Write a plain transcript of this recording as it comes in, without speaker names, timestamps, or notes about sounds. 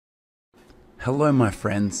Hello my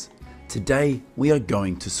friends, today we are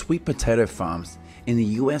going to sweet potato farms in the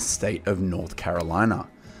US state of North Carolina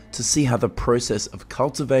to see how the process of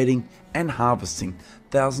cultivating and harvesting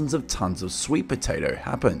thousands of tons of sweet potato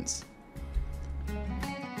happens.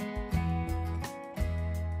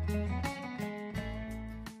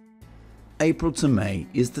 April to May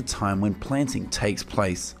is the time when planting takes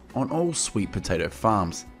place on all sweet potato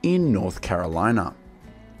farms in North Carolina.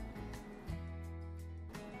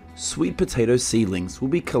 Sweet potato seedlings will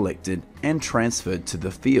be collected and transferred to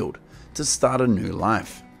the field to start a new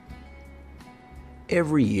life.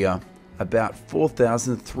 Every year, about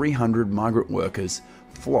 4,300 migrant workers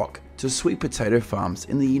flock to sweet potato farms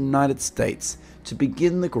in the United States to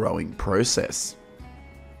begin the growing process.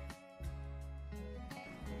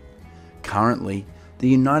 Currently, the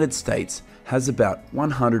United States has about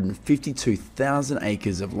 152,000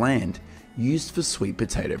 acres of land used for sweet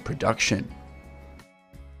potato production.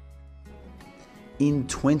 In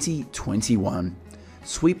 2021,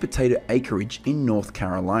 sweet potato acreage in North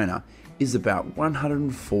Carolina is about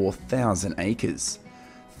 104,000 acres,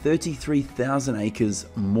 33,000 acres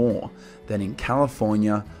more than in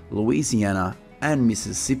California, Louisiana, and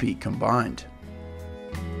Mississippi combined.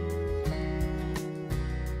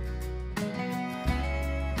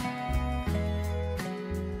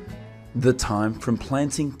 The time from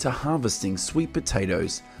planting to harvesting sweet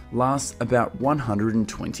potatoes lasts about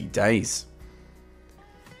 120 days.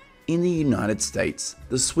 In the United States,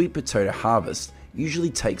 the sweet potato harvest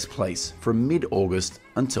usually takes place from mid-August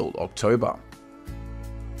until October.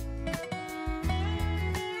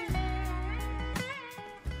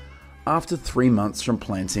 After 3 months from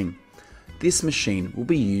planting, this machine will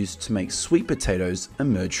be used to make sweet potatoes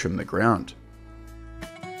emerge from the ground.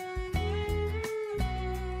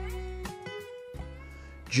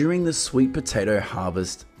 During the sweet potato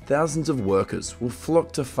harvest, thousands of workers will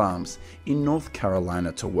flock to farms in North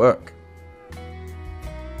Carolina to work.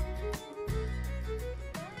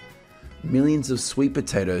 Millions of sweet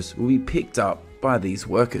potatoes will be picked up by these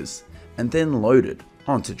workers and then loaded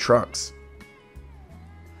onto trucks.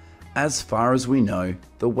 As far as we know,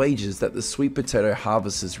 the wages that the sweet potato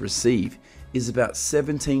harvesters receive is about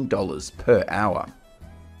 $17 per hour.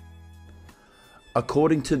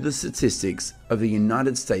 According to the statistics of the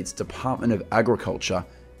United States Department of Agriculture,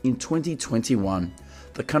 in 2021,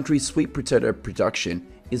 the country's sweet potato production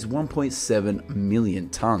is 1.7 million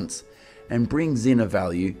tons and brings in a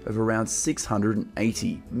value of around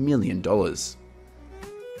 $680 million.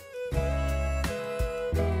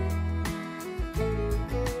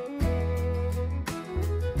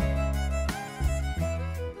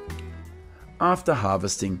 After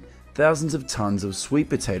harvesting, thousands of tons of sweet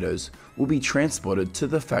potatoes will be transported to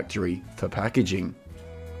the factory for packaging.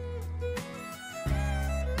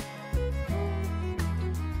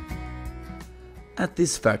 At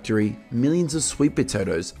this factory, millions of sweet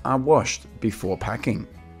potatoes are washed before packing.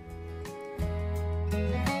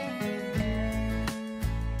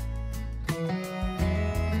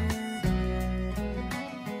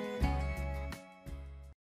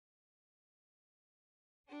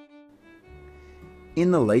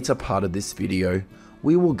 In the later part of this video,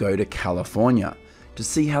 we will go to California to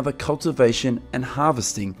see how the cultivation and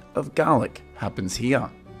harvesting of garlic happens here.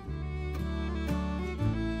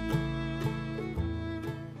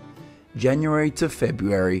 January to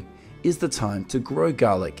February is the time to grow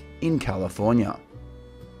garlic in California.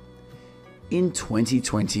 In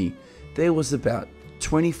 2020, there was about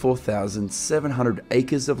 24,700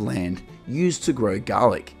 acres of land used to grow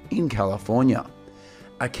garlic in California,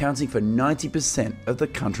 accounting for 90% of the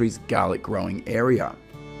country's garlic growing area.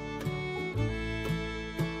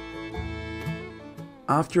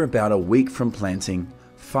 After about a week from planting,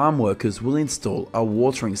 farm workers will install a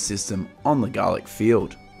watering system on the garlic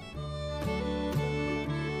field.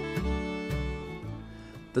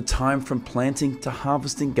 The time from planting to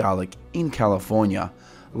harvesting garlic in California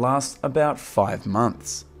lasts about 5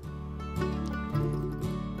 months.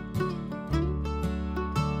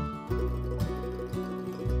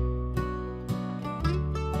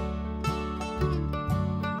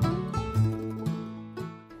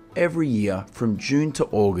 Every year from June to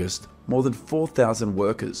August, more than 4,000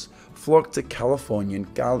 workers flock to Californian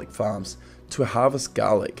garlic farms to harvest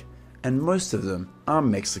garlic, and most of them are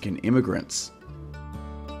Mexican immigrants.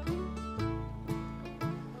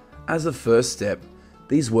 As a first step,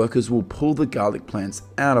 these workers will pull the garlic plants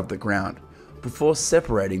out of the ground before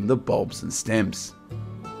separating the bulbs and stems.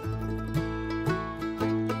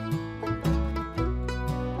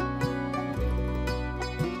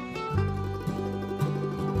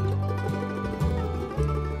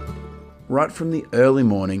 Right from the early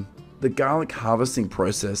morning, the garlic harvesting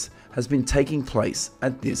process has been taking place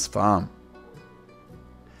at this farm.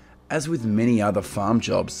 As with many other farm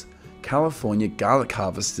jobs, California garlic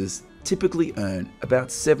harvesters typically earn about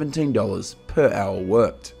 $17 per hour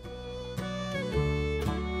worked.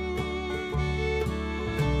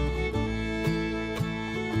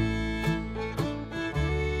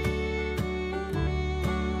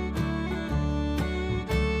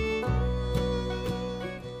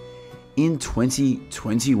 In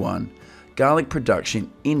 2021, garlic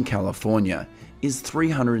production in California is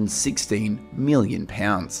 316 million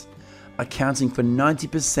pounds, accounting for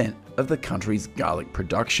 90% of the country's garlic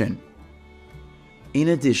production. In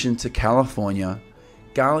addition to California,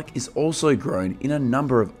 garlic is also grown in a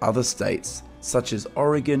number of other states such as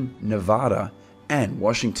Oregon, Nevada, and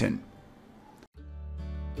Washington.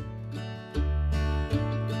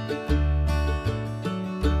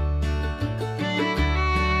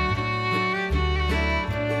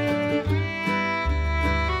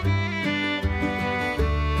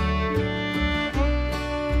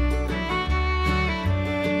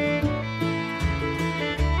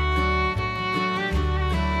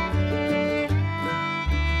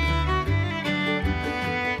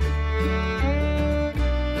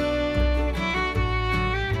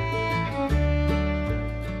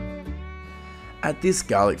 At this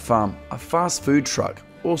garlic farm, a fast food truck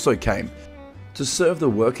also came to serve the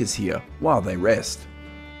workers here while they rest.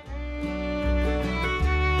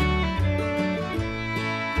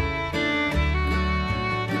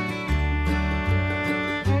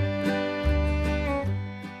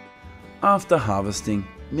 After harvesting,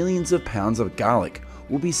 millions of pounds of garlic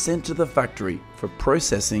will be sent to the factory for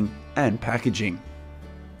processing and packaging.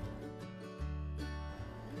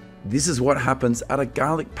 This is what happens at a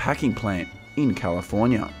garlic packing plant in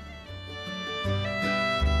California.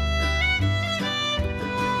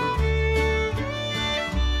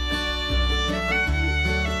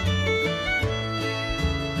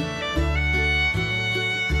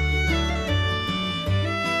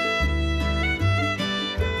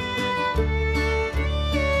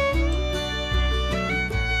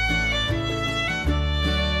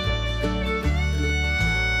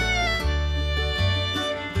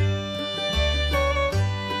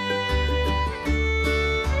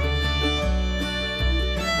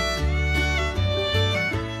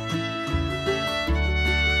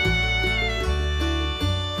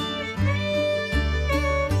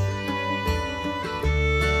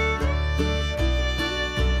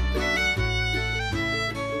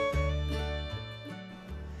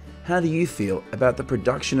 How do you feel about the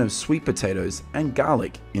production of sweet potatoes and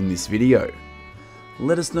garlic in this video?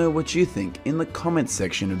 Let us know what you think in the comments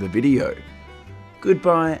section of the video.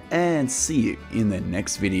 Goodbye and see you in the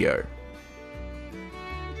next video.